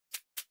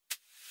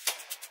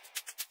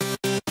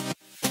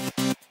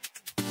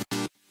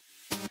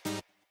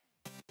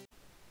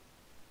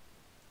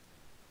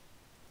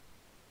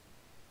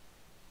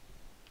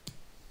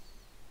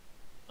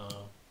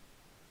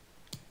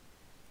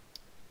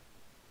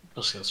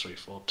Let's go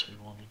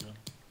 3-4-2-1 again,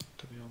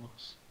 to be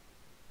honest.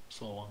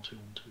 4-1-2-1-2,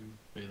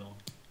 either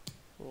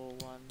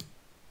one.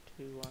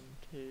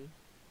 4-1-2-1-2.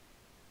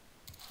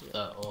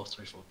 Or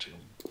 3-4-2-1.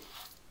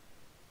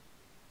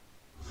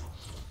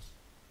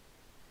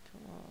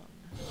 Come on.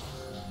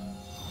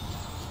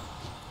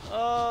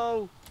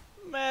 Oh!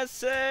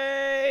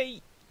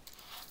 Messi!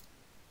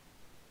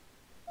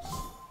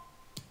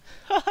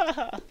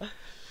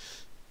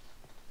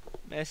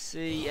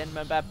 Messi and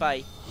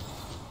Mbappe.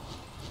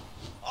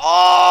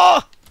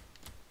 Oh!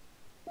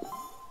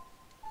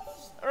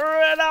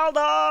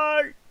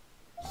 Ronaldo!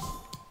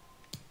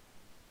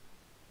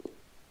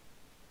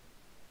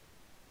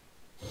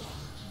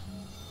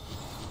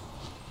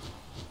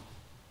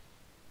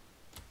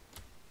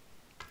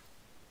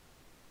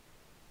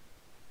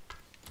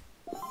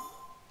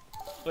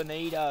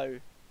 Benito.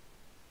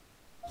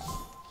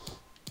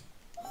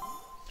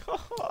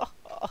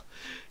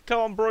 Come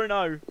on,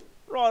 Bruno.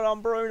 Right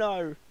on,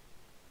 Bruno.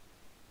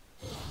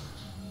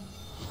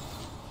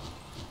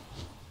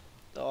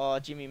 Oh,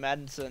 Jimmy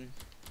Madison.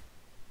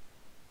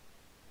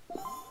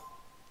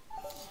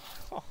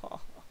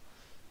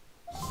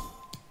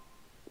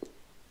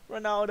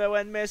 Ronaldo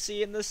and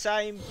Messi in the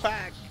same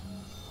pack.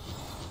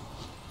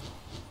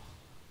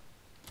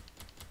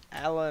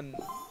 Allen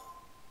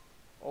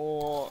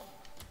or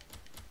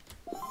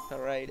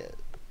Paredes.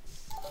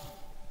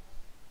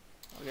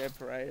 I'll go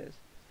Paredes.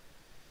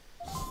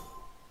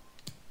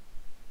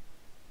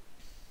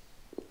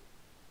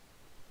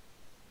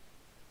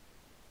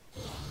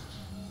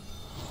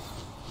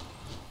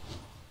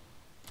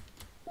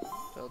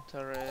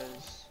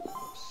 Torres,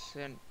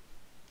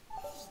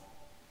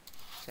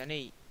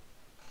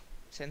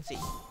 Sensi.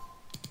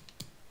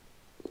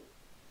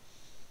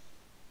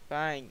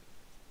 Bang.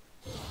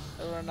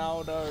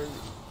 Ronaldo,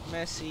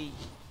 Messi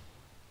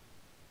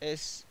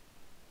is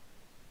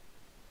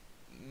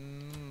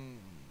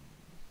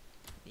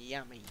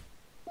yummy.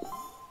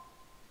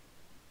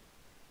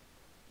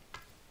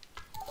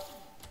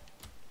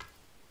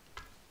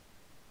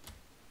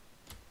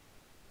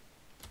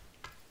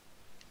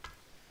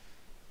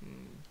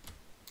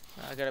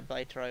 I gotta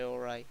play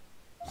Traore.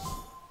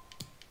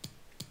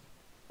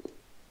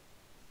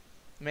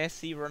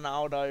 Messi,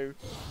 Ronaldo,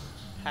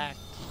 packed.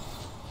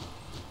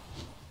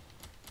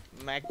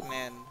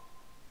 Magnan.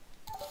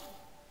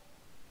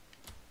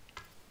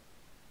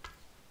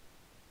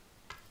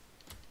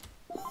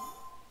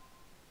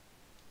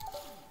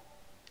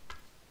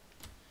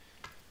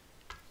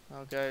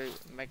 I'll go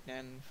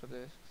Magnan for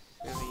the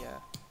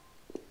Syria.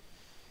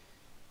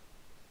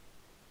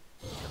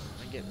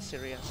 And get the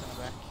Syria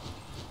centre back.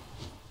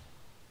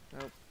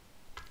 Nope.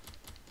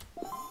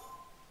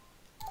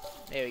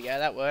 There we go,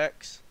 that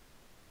works.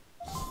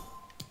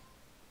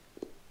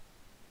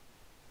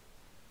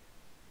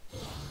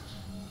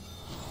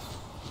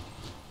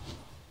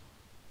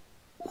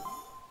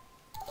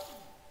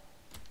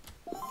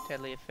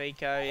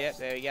 Tagliafico, yep,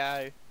 there we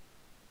go.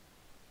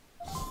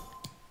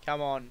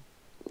 Come on.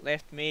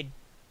 Left mid.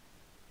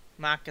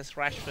 Marcus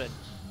Rashford.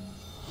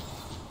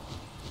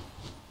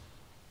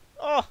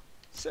 Oh!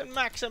 St.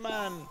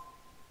 Maximan!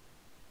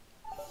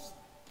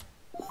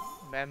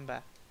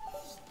 Remember.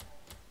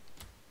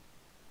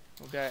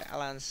 We'll go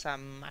Alan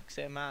Sam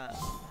Maximan.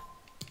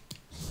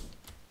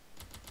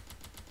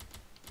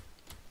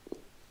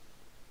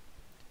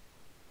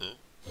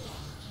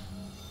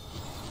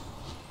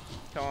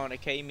 Come on,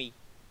 Akemi.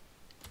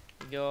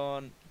 Go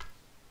on.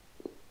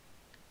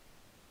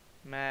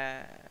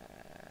 My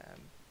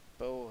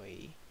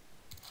boy.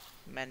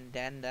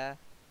 Mandanda.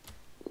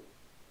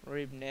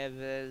 Rube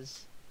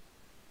Neves.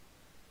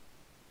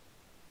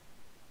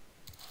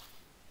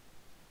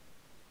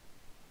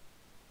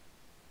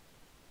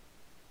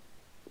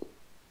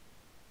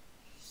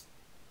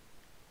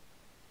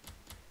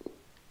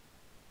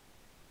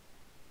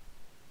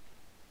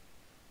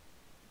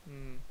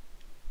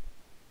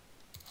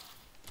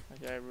 I'll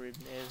go Rube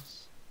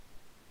Neves.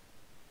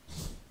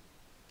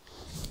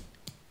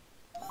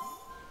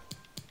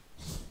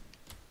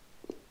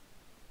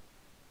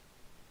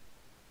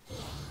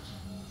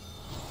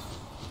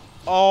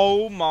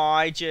 Oh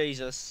my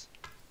Jesus.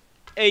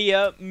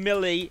 Ia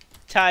Millie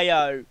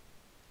Teo.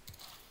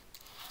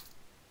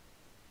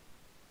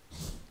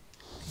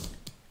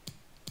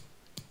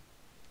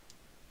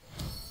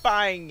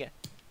 Bang.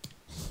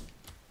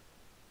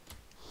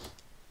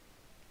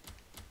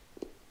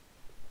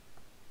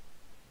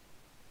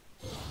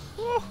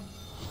 Woo.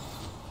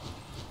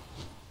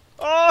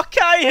 Oh,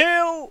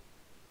 Cahill.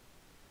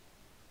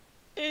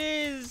 It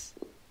is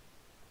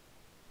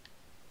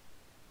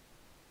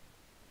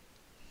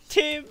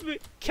Tim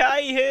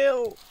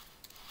Cahill.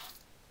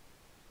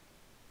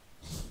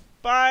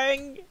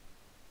 Bang.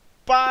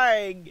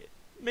 Bang.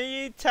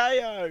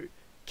 Militao.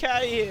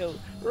 Cahill.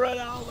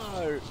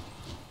 Ronaldo.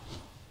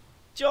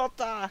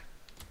 Jota.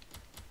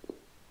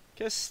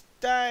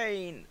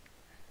 Castane.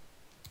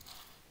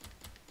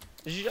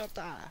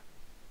 Jota.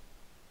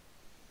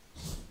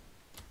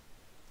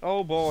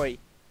 Oh boy.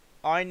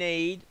 I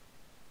need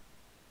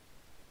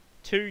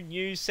 2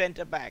 new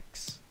centre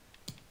backs.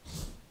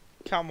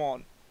 Come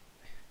on.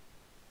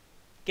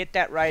 Get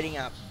that rating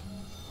up.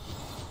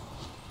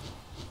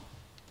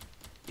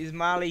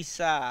 Ismaili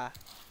Sarr.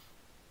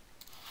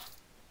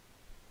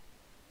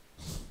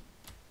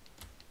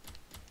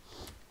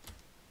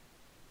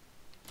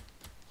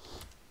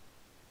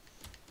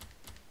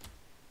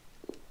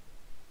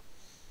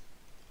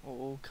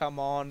 Oh, come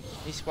on.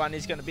 This one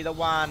is going to be the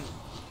one.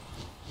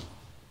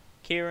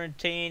 Kieran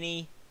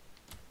Tierney.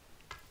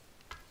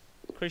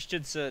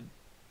 Christensen.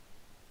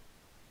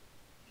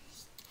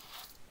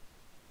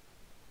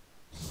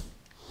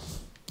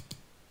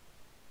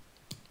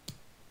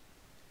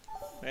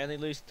 We only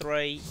lose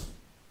 3.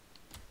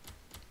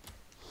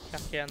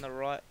 Chuck down the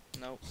right.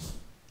 Nope.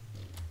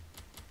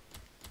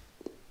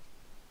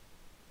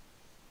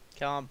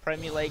 Come on,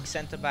 Premier League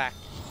centre back.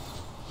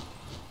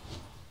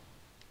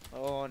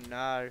 Oh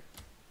no.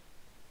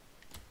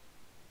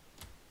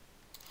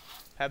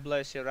 Pablo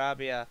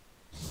Sarabia.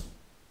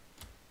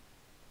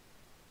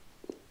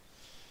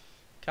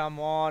 Come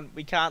on,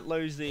 we can't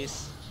lose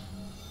this.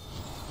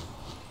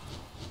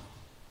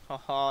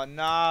 Oh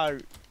no.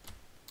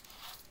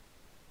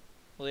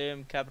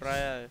 Liam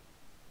Cabrillo.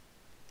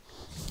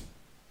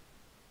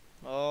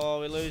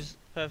 Oh, we lose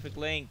perfect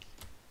link.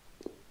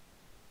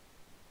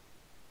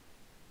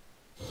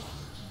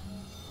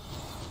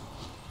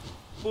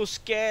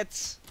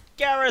 Busquets.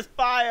 Gareth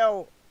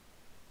Bale.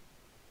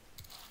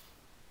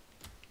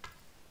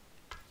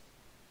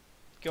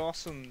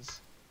 Gossens.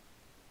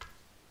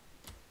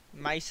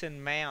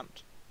 Mason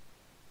Mount.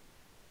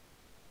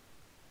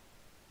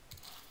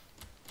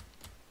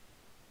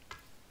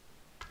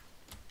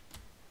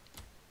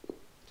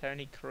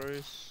 Tony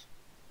Cruz.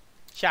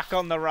 Chuck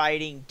on the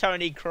rating.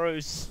 Tony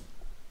Cruz.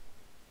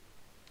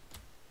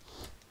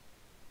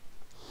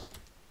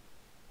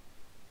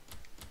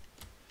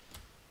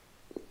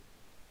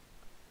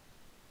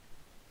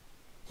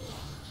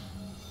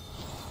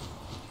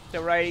 The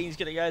rating's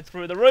gonna go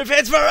through the roof.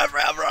 It's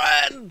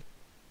Varane!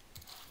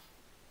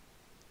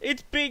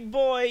 It's big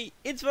boy.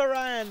 It's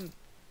Varane.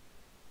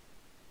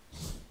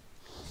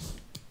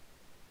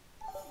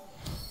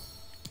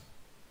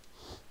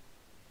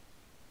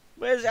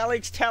 Where's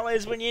Alex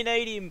Tellez when you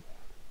need him?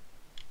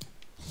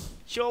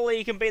 Surely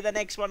he can be the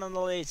next one on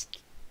the list.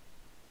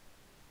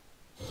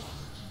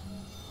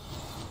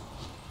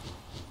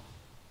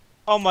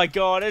 Oh my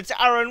god, it's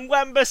Aaron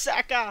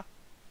Wan-Bissaka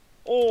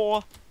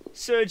or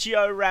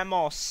Sergio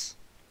Ramos.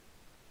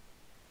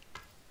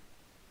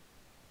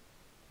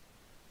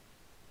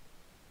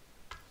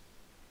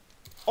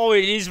 Oh,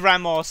 it is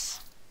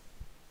Ramos.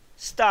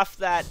 Stuff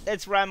that.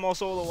 That's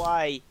Ramos all the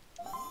way.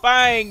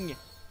 Bang!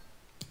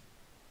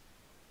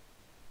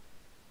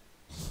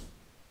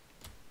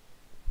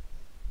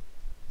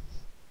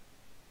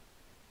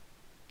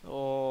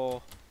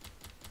 Oh.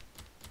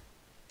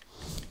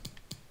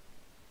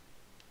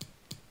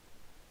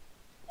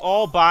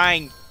 Oh,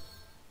 bang.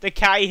 The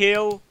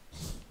Cahill.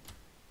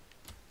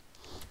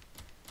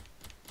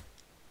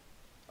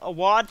 Oh,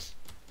 what?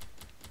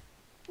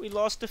 We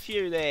lost a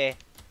few there.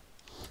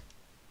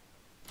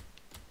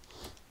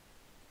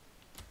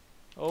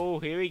 Oh,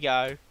 here we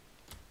go.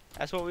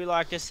 That's what we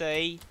like to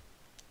see.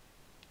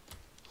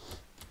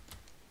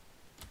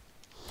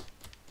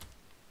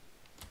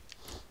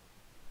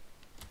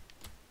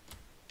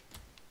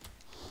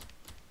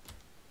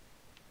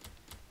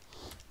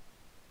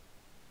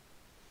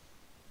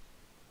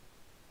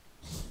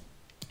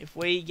 If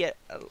we get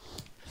a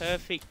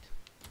perfect...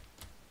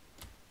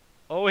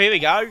 Oh, here we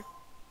go.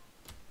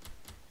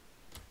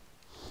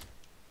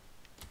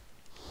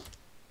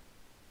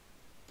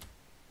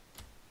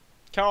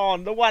 Come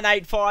on, the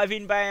 185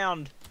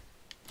 inbound.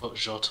 What,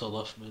 Jota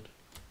left mid?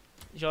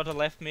 Jota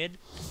left mid.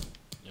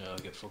 Yeah, I'll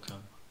get full cam.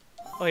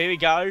 Oh, here we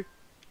go.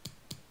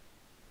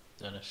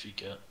 Then if you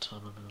get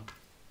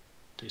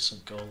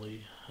decent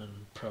goalie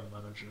and prem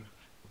manager,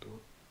 we'll do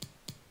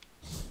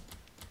it.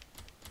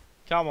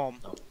 Come on.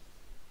 No.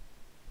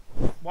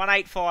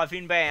 185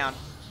 inbound.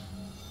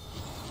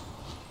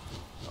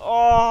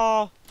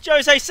 Oh,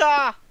 Jose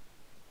Sarr.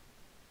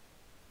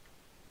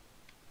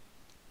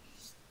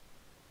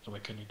 So we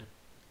can need it.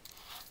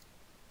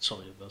 It's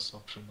only the best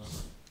option then.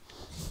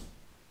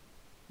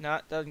 No,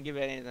 it doesn't give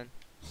anything.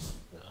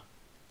 Yeah.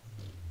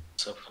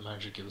 Except for the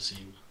manager gives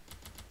you...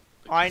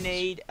 I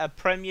need a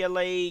Premier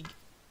League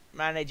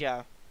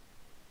manager.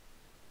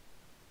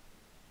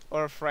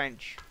 Or a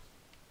French.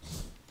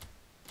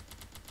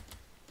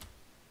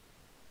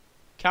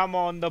 Come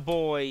on, the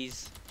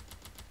boys.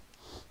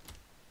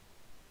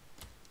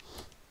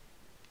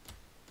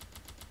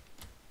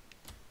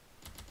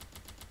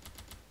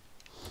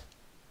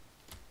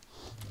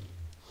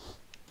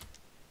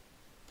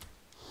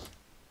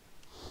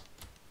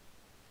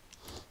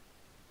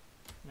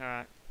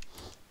 Alright.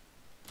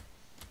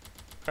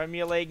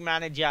 Premier League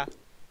manager.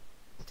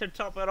 To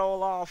top it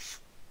all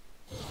off.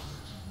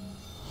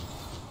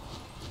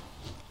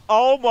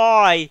 Oh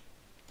my!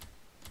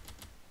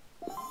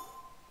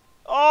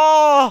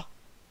 Oh!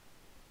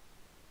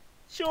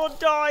 Sean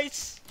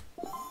Dice!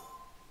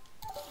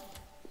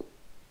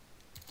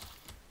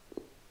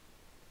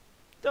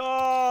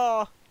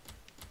 Oh!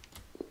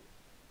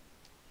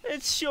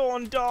 It's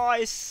Sean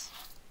Dice.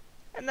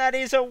 And that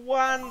is a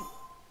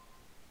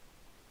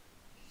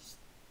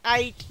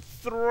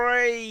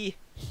 183.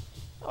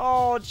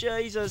 Oh,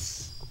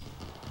 Jesus.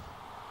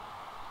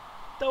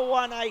 The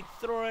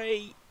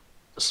 183.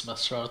 The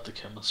Smiths are out the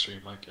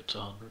chemistry, might get to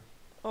 100.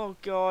 Oh,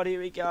 God,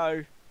 here we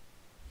go.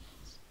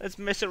 Let's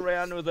mess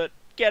around with it.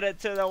 Get it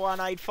to the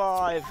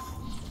 185.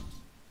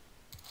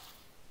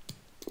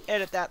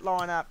 Edit that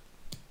line up.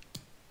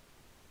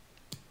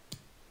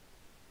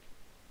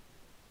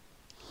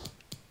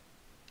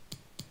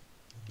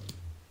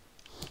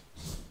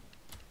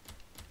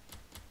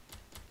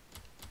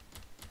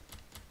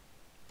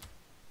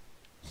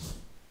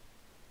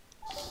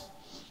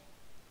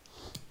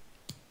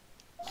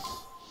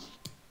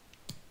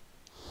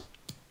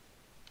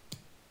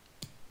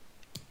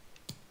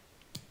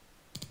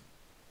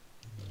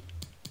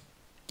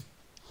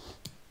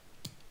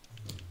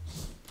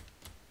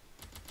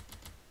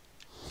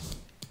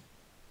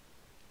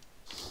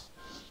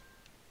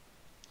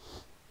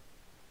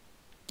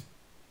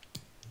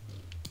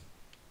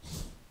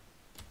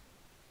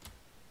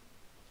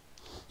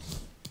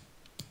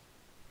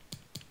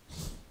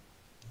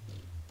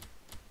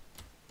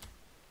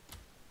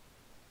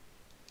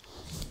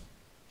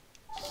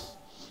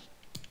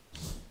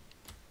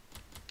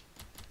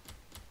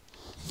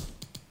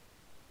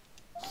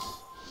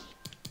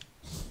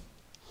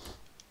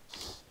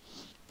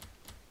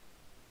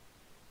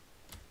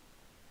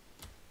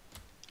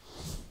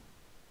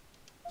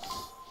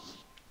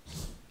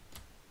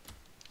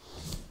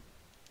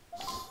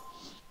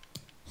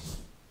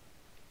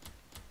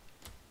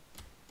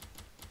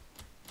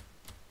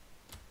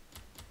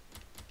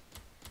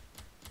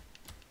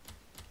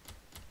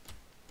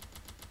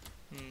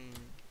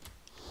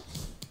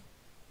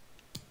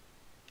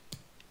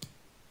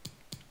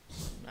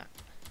 Nah.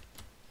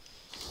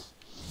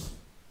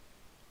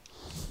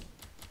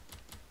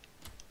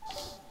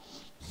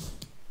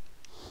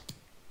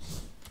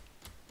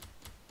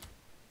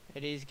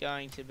 It is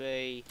going to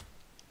be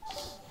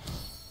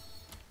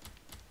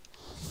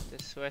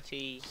the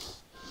sweaty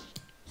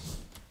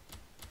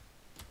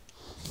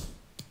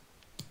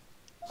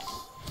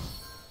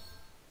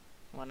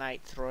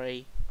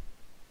 183.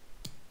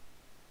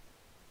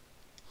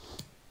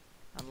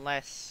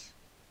 Unless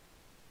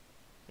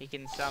he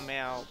can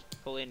somehow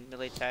pull in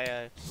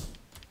Militao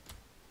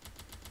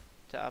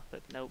to up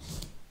it. Nope.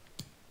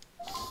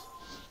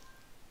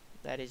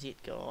 That is it,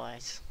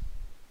 guys.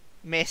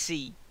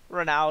 Messi,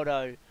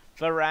 Ronaldo,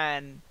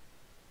 Varane,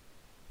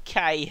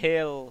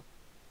 Cahill,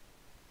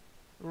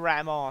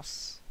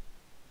 Ramos,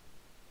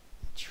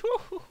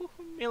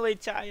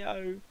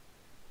 Militao.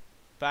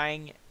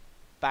 Bang,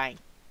 bang.